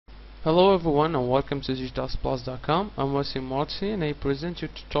Hello everyone and welcome to digitasplas.com. I'm Wasim Morsi and I present you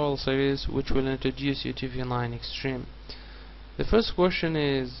a tutorial series which will introduce you to Vue 9 Extreme. The first question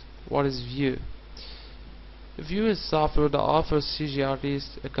is, what is Vue? Vue is software that offers CG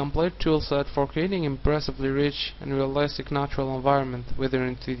artists a complete toolset for creating impressively rich and realistic natural environment, whether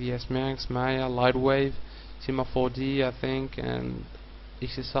in 3ds Max, Maya, Lightwave, Cinema 4D I think, and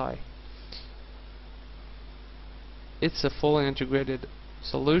XSI. It's a fully integrated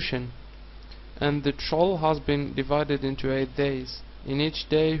solution, and the tutorial has been divided into 8 days. In each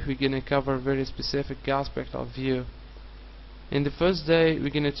day we're gonna cover very specific aspect of Vue. In the first day we're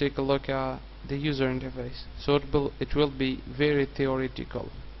gonna take a look at the user interface, so it will be very theoretical.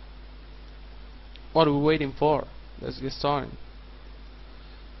 What are we waiting for? Let's get started.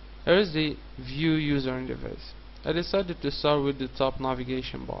 Here is the Vue user interface. I decided to start with the top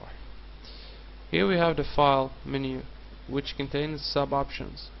navigation bar. Here we have the file menu, which contains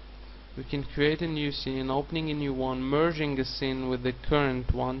sub-options. We can create a new scene, opening a new one, merging a scene with the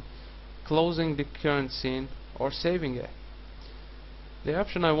current one, closing the current scene, or saving it. The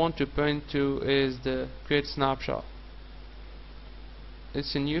option I want to point to is the create snapshot.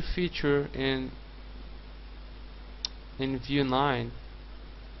 It's a new feature in Vue 9,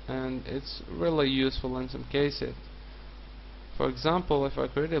 and it's really useful in some cases. For example, if I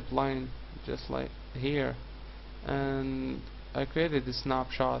create a line just like here, and I created a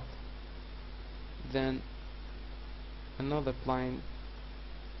snapshot, then another line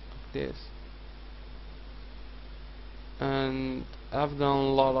like this, and I've done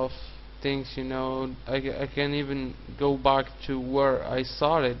a lot of things, I can even go back to where I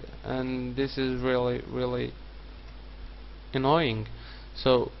started, and this is really annoying.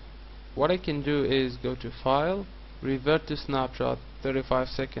 So what I can do is go to file, revert to snapshot, 35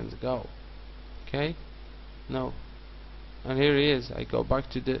 seconds ago. Okay, no, and here it is. I go back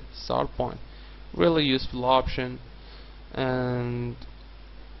to the start point. Really useful option, and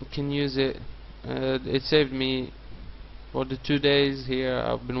you can use it. It saved me for the 2 days here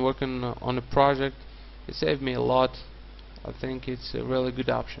I've been working on a project. It saved me a lot. I think it's a really good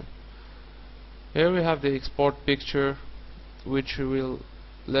option. Here we have the export picture, which will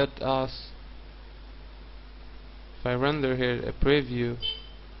let us, if I render here a preview,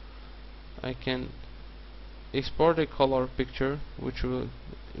 I can export a color picture, which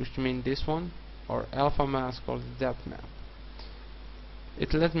means this one, or alpha mask, or the depth map.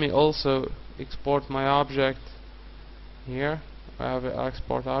 It let me also export my object. Here I have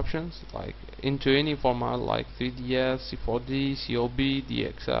export options like into any format like 3ds, C4D, COB,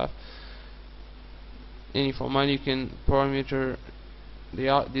 DXF. Any format you can parameter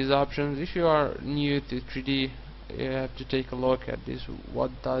these options. If you are new to 3D, you have to take a look at this. What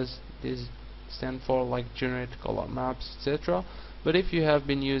does this stand for, like generate color maps, etc. But if you have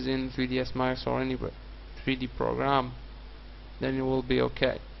been using 3ds Max or any 3D program, then it will be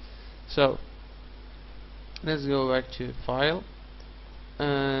okay. So let's go back to file,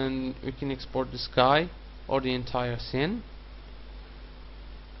 and we can export the sky or the entire scene.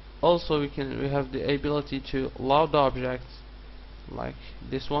 Also we have the ability to load objects like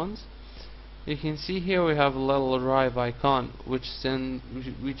these ones. You can see here we have a little drive icon, which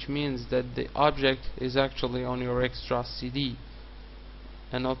means that the object is actually on your extra CD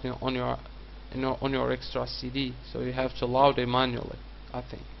and not on your extra CD, so you have to load it manually. I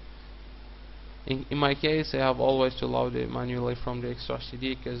think in my case I have always to load it manually from the extra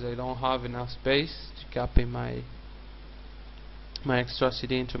CD because I don't have enough space to copy my extra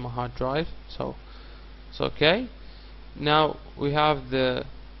CD into my hard drive. So it's okay. Now we have the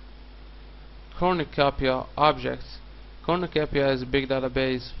cornucopia objects. Cornucopia is a big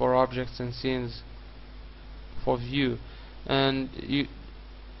database for objects and scenes for Vue, and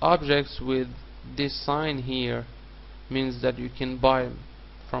objects with this sign here means that you can buy them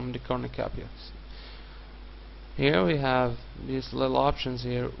from the cornucopias. Here we have these little options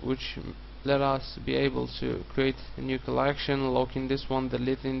here, which let us be able to create a new collection, locking this one,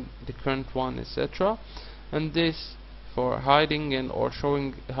 deleting the current one, etc. And this for hiding or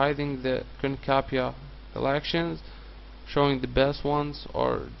hiding the cornucopia collections, showing the best ones,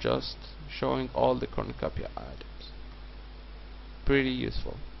 or just showing all the cornucopia items. Pretty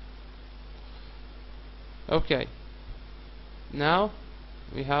useful. Okay, now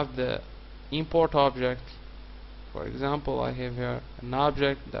we have the import object. For example, I have here an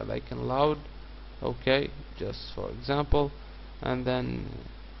object that I can load. Okay, just for example, and then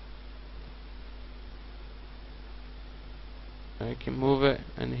I can move it,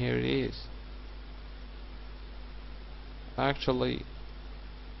 and here it is. Actually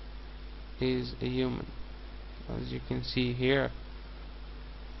is a human, as you can see here.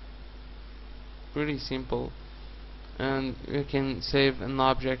 pretty simple. And we can save an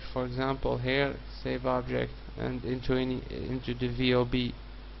object, for example here, save object, and into the VOB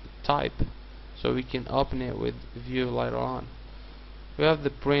type, so we can open it with Vue later on. We have the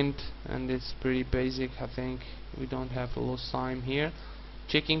print, and it's pretty basic. I think we don't have to lose time here.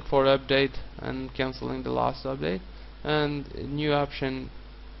 Checking for update and canceling the last update, and a new option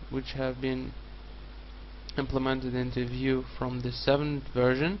which have been implemented into Vue from the 7th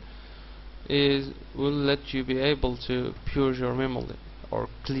version is will let you be able to purge your memory or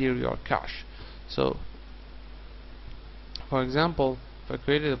clear your cache. So for example, if I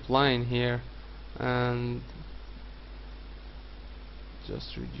created a plane here and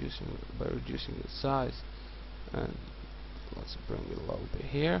just reducing the size, and let's bring it a little bit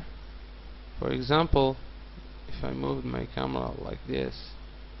here. For example, if I move my camera like this,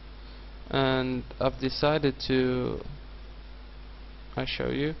 and I've decided to show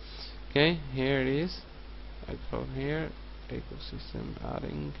you. Okay, here it is. I go here, ecosystem,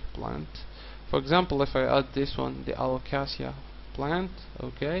 adding plant. For example, if I add this one, the alocasia plant,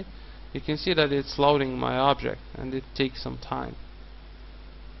 okay, you can see that it's loading my object, and it takes some time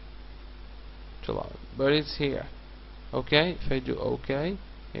to load, but it's here. Okay, if I do okay,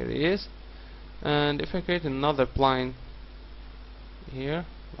 here it is. And if I create another plane here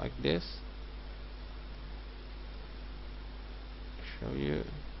like this, show you.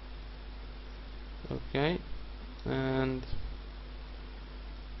 Okay, and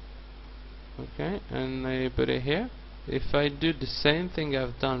I put it here. If I do the same thing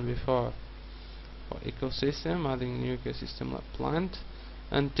I've done before for ecosystem, adding new ecosystem like plant,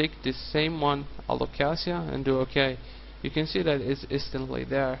 and take the same one, alocasia, and do OK, you can see that it's instantly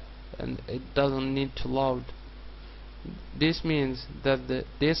there and it doesn't need to load. This means that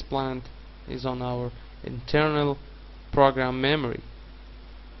this plant is on our internal program memory.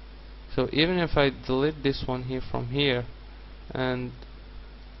 So even if I delete this one here from here, and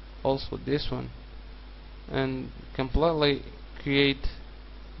also this one, and completely create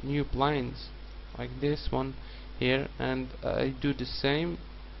new planes like this one here, and I do the same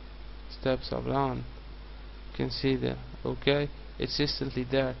steps I've done, you can see that okay, it's instantly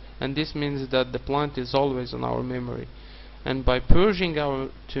there, and this means that the plant is always on our memory. And by purging our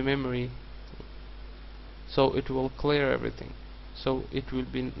memory, so it will clear everything, so it will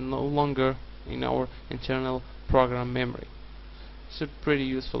be no longer in our internal program memory. It's a pretty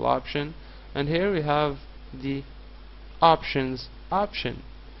useful option. And here we have the options option.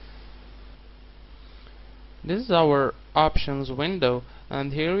 This is our options window,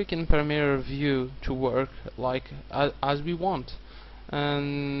 and here we can permit Vue to work like as we want.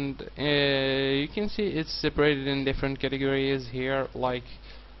 And you can see it's separated in different categories here, like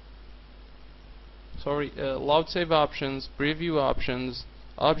load save options, preview options,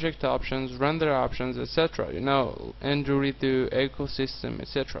 object options, render options, etc. Injury to ecosystem,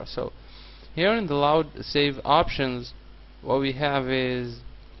 etc. So here in the load save options, what we have is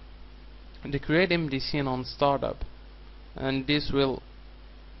the create empty scene on startup, and this will,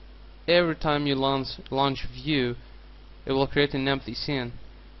 every time you launch Vue, it will create an empty scene.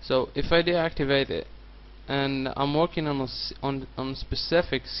 So if I deactivate it and I'm working on a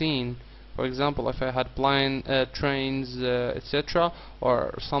specific scene, for example, if I had plane, trains, etc.,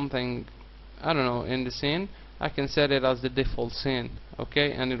 or something, I don't know, in the scene, I can set it as the default scene,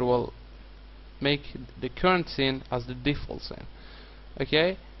 okay, and it will make the current scene as the default scene,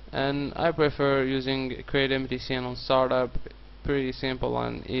 okay. And I prefer using create empty scene on startup, pretty simple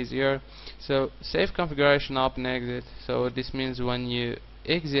and easier. So save configuration open exit, so this means when you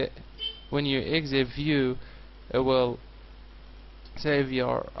exit Vue, it will save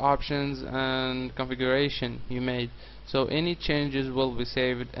your options and configuration you made, so any changes will be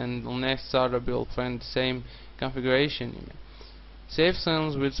saved, and the next startup will find the same configuration you made. Save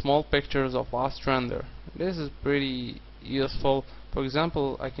scenes with small pictures of last render. This is pretty useful. For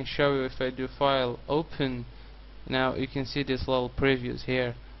example, I can show you if I do file open. Now you can see this little previews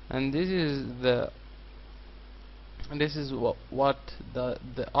here, and this is what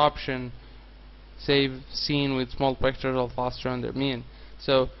the option save scene with small pictures of last render mean.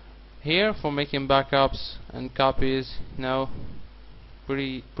 So here for making backups and copies,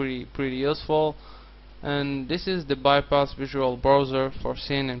 pretty useful. And this is the bypass visual browser for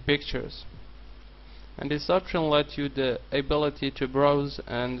scene and pictures, and this option lets you the ability to browse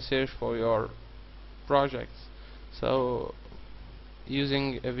and search for your projects. So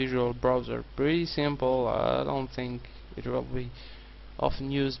using a visual browser, pretty simple. I don't think it will be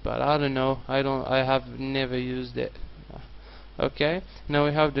often used, but I don't know, I have never used it. Okay, now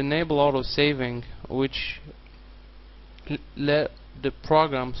we have the enable auto saving, which the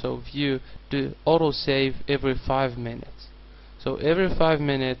program, so Vue, to auto save every 5 minutes. So every 5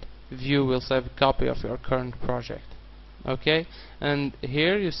 minutes Vue will save a copy of your current project. Okay, and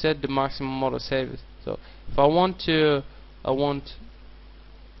here you set the maximum auto save. So if I want to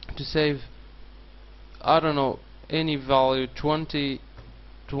save, I don't know, any value, 20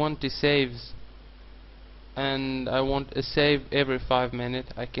 saves, and I want a save every 5 minutes,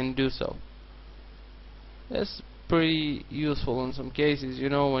 I can do so. That's pretty useful in some cases, you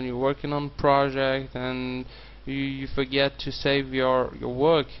know, when you're working on project and you forget to save your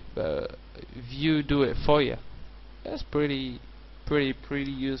work, Vue do it for you. That's pretty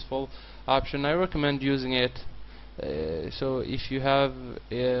useful option. I recommend using it. So if you have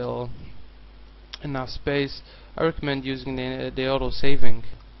enough space, I recommend using the auto saving.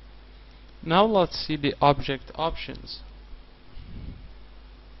 Now let's see the object options,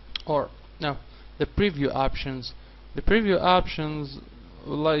 or no, the preview options. The preview options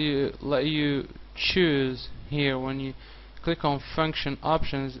will let you choose here when you click on function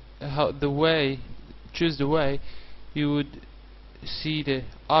options choose the way you would see the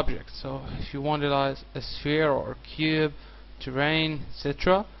object. So if you want it as a sphere or cube, terrain,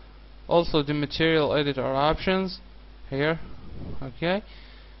 etc. Also the material editor options here. Okay,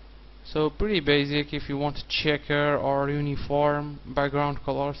 so pretty basic. If you want a checker or uniform background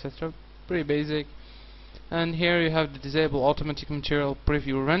color, etc. Pretty basic. And here you have the disable automatic material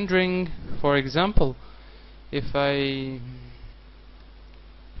preview rendering. For example, if I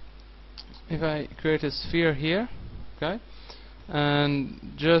create a sphere here, okay,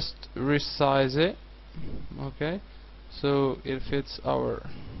 and just resize it, okay, so it fits our,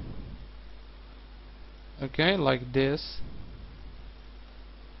 okay, like this.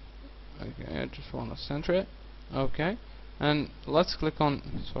 Okay, I just want to center it. Okay, and let's click on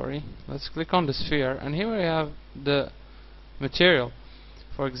the sphere, and here we have the material.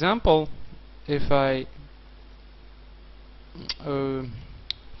 For example, if I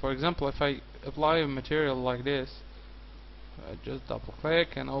apply a material like this, I just double click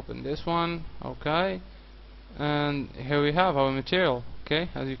and open this one. Okay, and here we have our material, okay,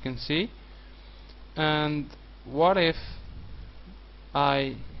 as you can see. And what if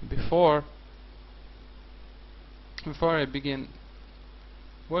I before I begin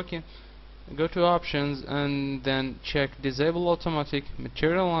working, go to options and then check disable automatic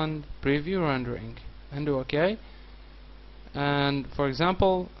material and preview rendering and do OK. And for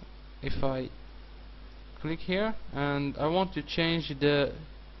example, if I click here and I want to change the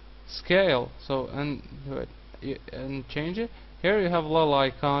scale, so and change it, here you have a little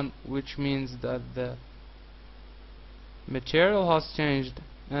icon, which means that the material has changed,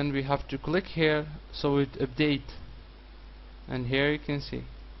 and we have to click here so it update. And here you can see.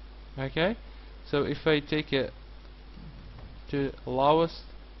 Okay, so if I take it to lowest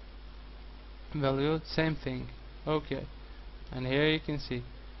value, same thing. Okay, and here you can see.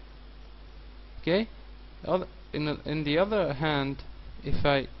 Okay, in the other hand, if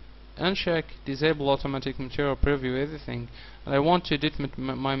I uncheck disable automatic material preview everything, and I want to edit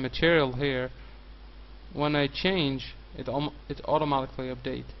my material here, when I change it automatically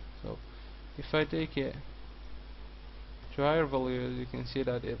update. So if I take it to higher values, you can see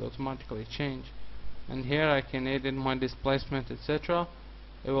that it automatically change, and here I can edit my displacement, etc.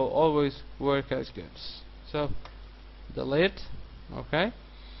 It will always work as good. So delete. Okay,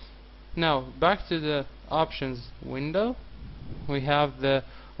 now back to the options window. We have the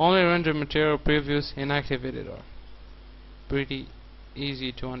only render material previews in active editor. Pretty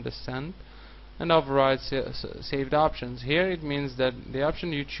easy to understand. And override saved options. Here it means that the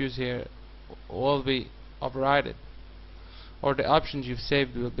option you choose here will be overridden, or the options you've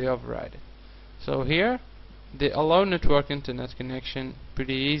saved will be overridden. So here, the allow network internet connection,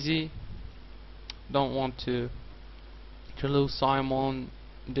 pretty easy. Don't want to lose time on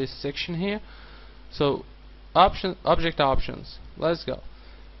this section here. So object options, let's go.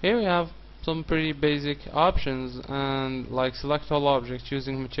 Here we have some pretty basic options, and like select all objects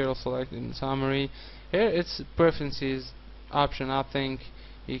using material select in summary. Here it's preferences option. I think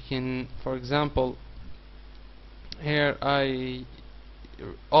you can, for example, here I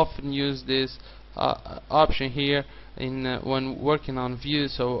often use this option here in when working on Vue,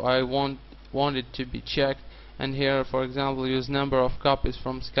 so I want it to be checked. And here, for example, use number of copies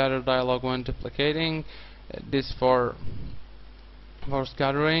from scatter dialog when duplicating. This for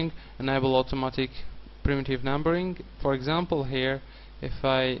scattering. Enable automatic primitive numbering. For example, here if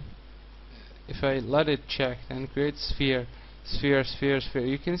I let it check and create sphere,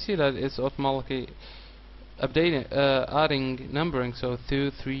 you can see that it's automatically updating, adding numbering, so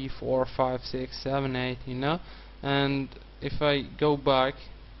 2, 3, 4, 5, 6, 7, 8, you know. And if I go back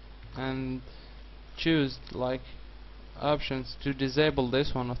and choose like options to disable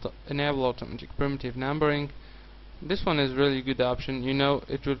this one, enable automatic primitive numbering, this one is really good option. You know,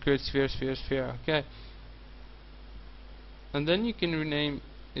 it will create sphere, sphere, sphere. Okay, and then you can rename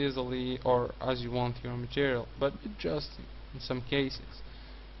easily or as you want your material, but just in some cases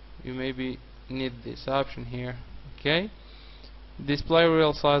you maybe need this option here. Okay, display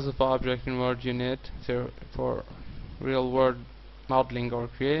real size of object in word unit for real world modeling or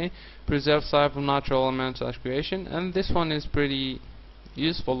creating, preserve size of natural elements as creation, and this one is pretty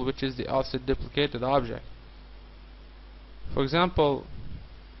useful, which is the offset duplicated object. For example,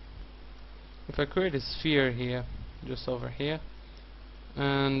 if I create a sphere here, just over here,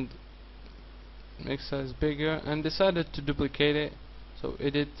 and make size bigger, and decided to duplicate it, so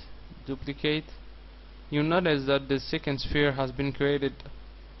edit, duplicate, you notice that the second sphere has been created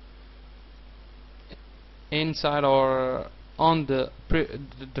inside or on the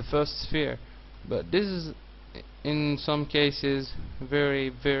first sphere, but this is in some cases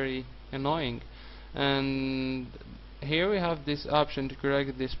very annoying, and here we have this option to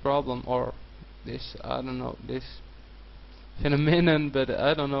correct this problem, or this, I don't know, this phenomenon, but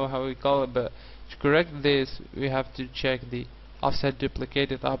I don't know how we call it. But to correct this, we have to check the offset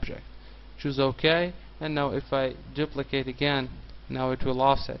duplicated object, choose OK, and now if I duplicate again, now it will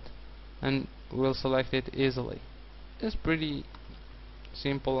offset and we'll select it easily. It's pretty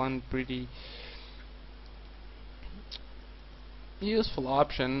simple and pretty useful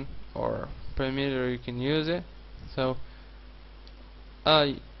option or parameter, you can use it. So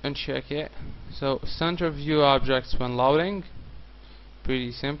I uncheck it. So center view objects when loading,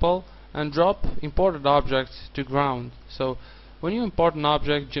 pretty simple, and drop imported objects to ground. So when you import an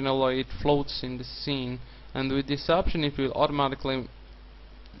object, generally it floats in the scene, and with this option it will automatically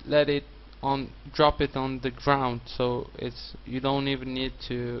let it drop it on the ground, so you don't even need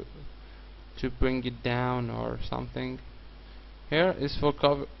to bring it down or something. Here is for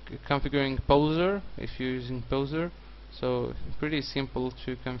configuring poser, if you're using poser, so pretty simple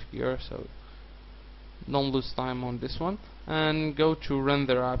to configure, so don't lose time on this one. And go to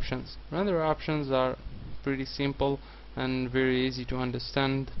render options. Render options are pretty simple and very easy to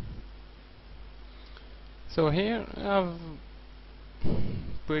understand. So here I have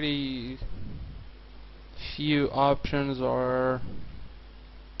pretty few options or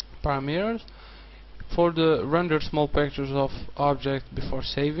parameters. For the render small pictures of object before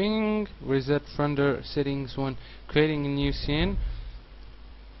saving, reset render settings when creating a new scene.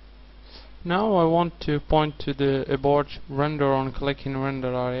 Now I want to point to the abort render on clicking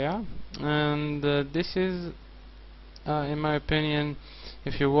render area, and this is in my opinion,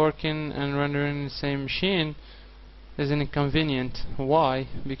 if you're working and rendering the same machine, is inconvenient. Why?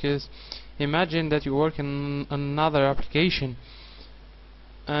 Because imagine that you work in another application,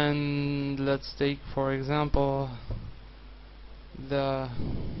 and let's take for example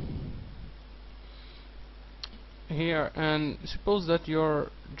here, and suppose that you're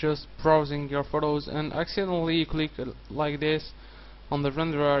just browsing your photos and accidentally you click like this on the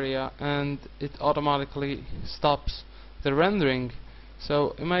render area, and it automatically stops the rendering.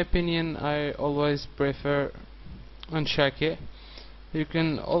 So in my opinion, I always prefer uncheck it. You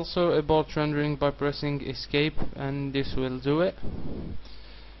can also abort rendering by pressing escape, and this will do it.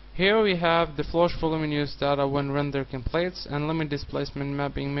 Here we have the flash voluminous data when render completes, and limit displacement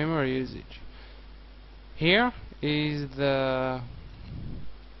mapping memory usage. Here is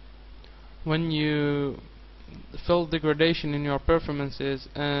when you feel degradation in your performances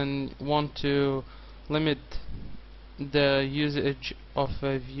and want to limit the usage of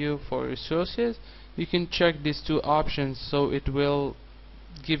a view for resources, you can check these two options, so it will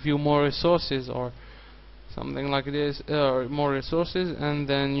give you more resources or something like this, or more resources, and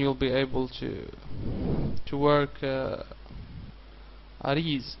then you'll be able to work at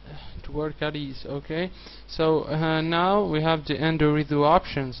ease. Okay, so now we have the undo redo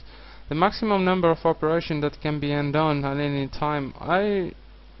options. The maximum number of operations that can be undone at any time. I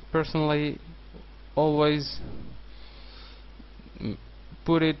personally always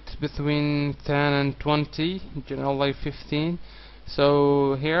put it between 10 and 20, generally 15.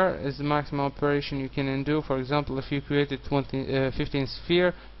 So here is the maximum operation you can undo. For example, if you created 15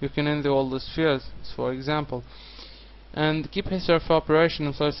 sphere, you can undo all the spheres, for example. And keep history of operation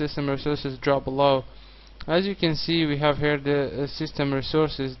until system resources drop below. As you can see, we have here the system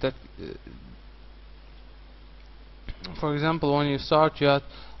resources that for example, when you start, you had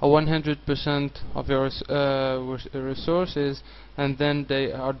 100% of your resources, and then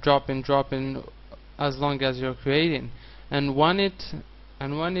they are dropping as long as you're creating. And when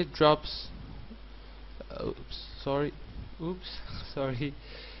it drops, oops, sorry.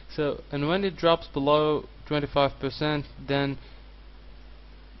 So, and when it drops below 25%, then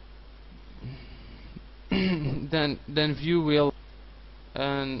then Vue will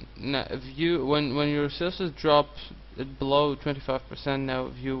Vue, when your resources drop below 25%, now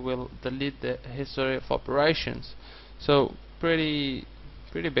Vue will delete the history of operations. So pretty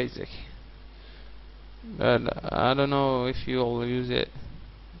basic, but I don't know if you'll use it,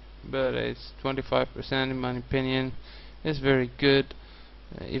 but it's 25% in my opinion. It's very good,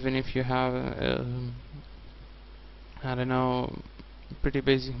 even if you have I don't know, pretty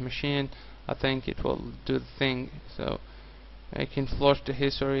basic machine. I think it will do the thing. So I can flush the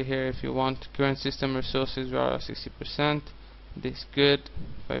history here if you want. Current system resources are 60%. This is good.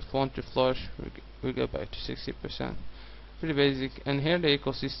 If I want to flush, we go back to 60%. Pretty basic. And here the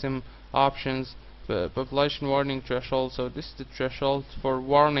ecosystem options, the population warning threshold. So this is the threshold for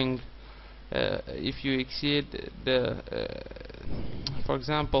warning if you exceed the for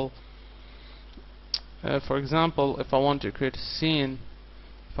example, if I want to create a scene,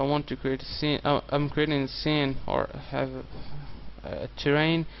 I'm creating a scene or have a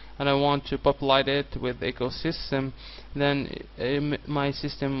terrain, and I want to populate it with ecosystem, then my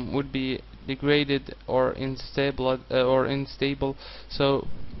system would be degraded or unstable. So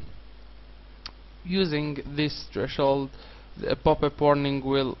using this threshold, a pop-up warning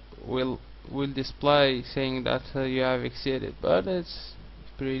will display saying that you have exceeded, but it's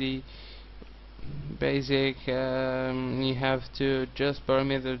pretty basic. You have to adjust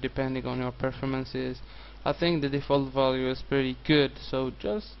parameter depending on your performances. I think the default value is pretty good, so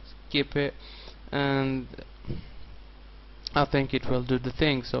just keep it, and I think it will do the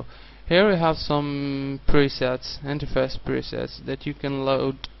thing. So here we have some presets, interface presets, that you can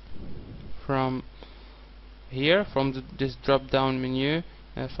load from here, from this drop down menu.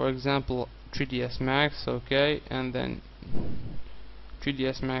 For example, 3ds Max, okay, and then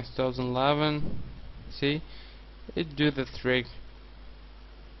 3ds Max 2011. See, it do the trick.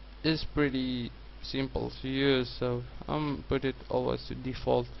 It's pretty simple to use, so put it always to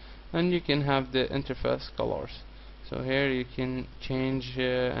default, and you can have the interface colors. So here you can change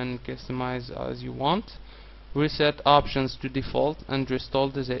and customize as you want. Reset options to default and restore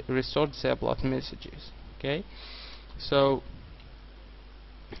disabled messages. Okay, so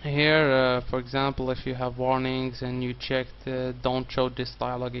here for example, if you have warnings and you check the don't show this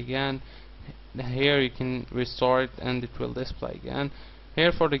dialog again, here you can restore it and it will display again.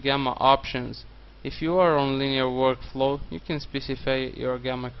 Here for the gamma options, if you are on linear workflow, you can specify your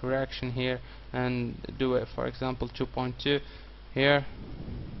gamma correction here and do it, for example 2.2 here,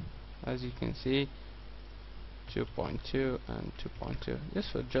 as you can see, 2.2 and 2.2. This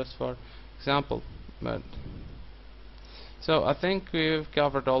was just for example, but so I think we've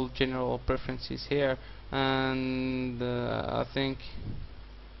covered all general preferences here, and I think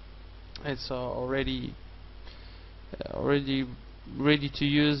it's already ready to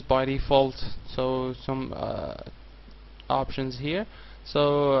use by default. So some options here.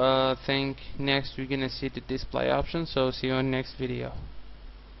 So I think next we're gonna see the display options. So see you on next video.